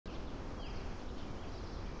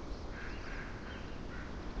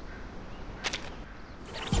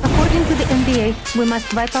VA, we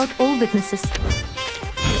must wipe out all witnesses.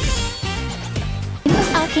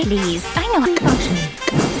 Okay, please. I know how functioning.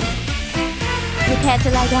 Prepare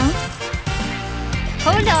to lie down?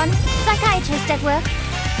 Hold on. Psychiatrist at work.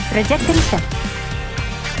 Trajectory set.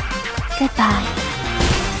 Goodbye.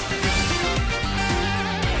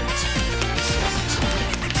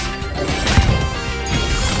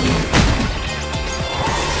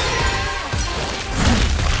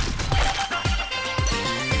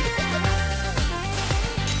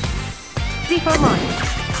 D4 on.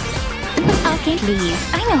 Okay, please.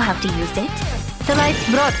 I know how to use it. Tonight's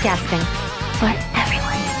broadcasting. For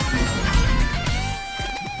everyone.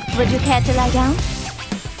 Would you care to lie down?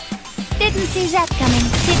 Didn't see that coming,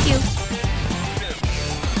 did you?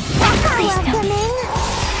 Please don't.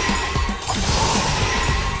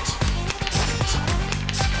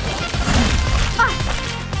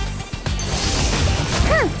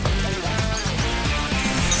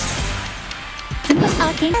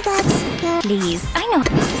 Okay, please, I know.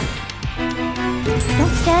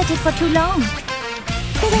 Don't stare at it for too long.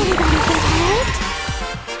 Did anybody get hurt?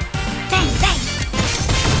 Thanks, thanks.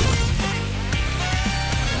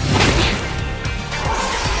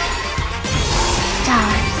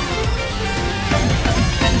 Stars.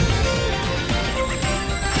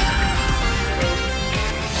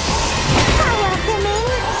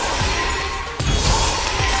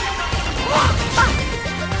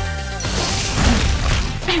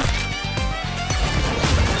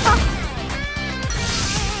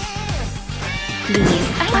 Please,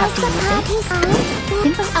 I have to use it.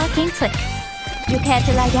 Simple arcane trick. You care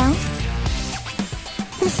to lie down?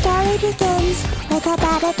 The story begins with a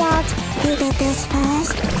bad adult who did this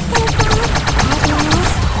first.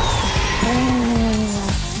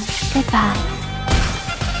 Goodbye.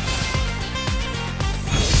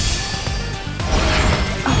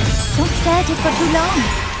 Oh, don't stare at it for too long.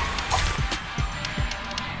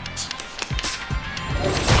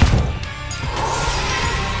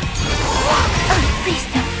 Please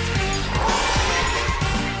don't.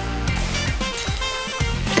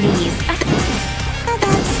 Please. Oh,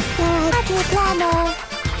 that's right. Party planner.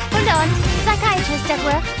 Hold on. Psychiatrist at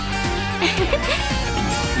work.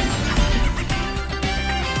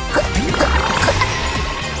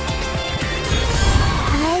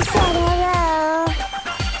 I said hello.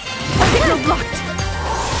 You're blocked.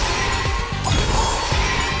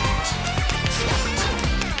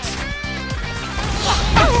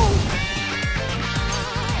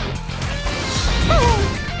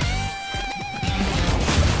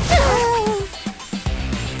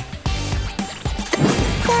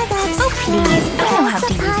 Please, I know how to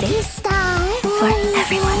use it. For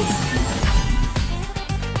everyone.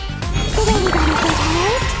 Did anybody get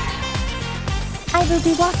hurt? I will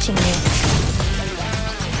be watching you.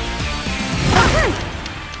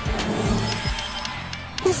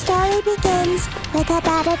 The story begins with a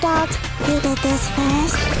bad adult who did this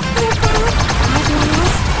first.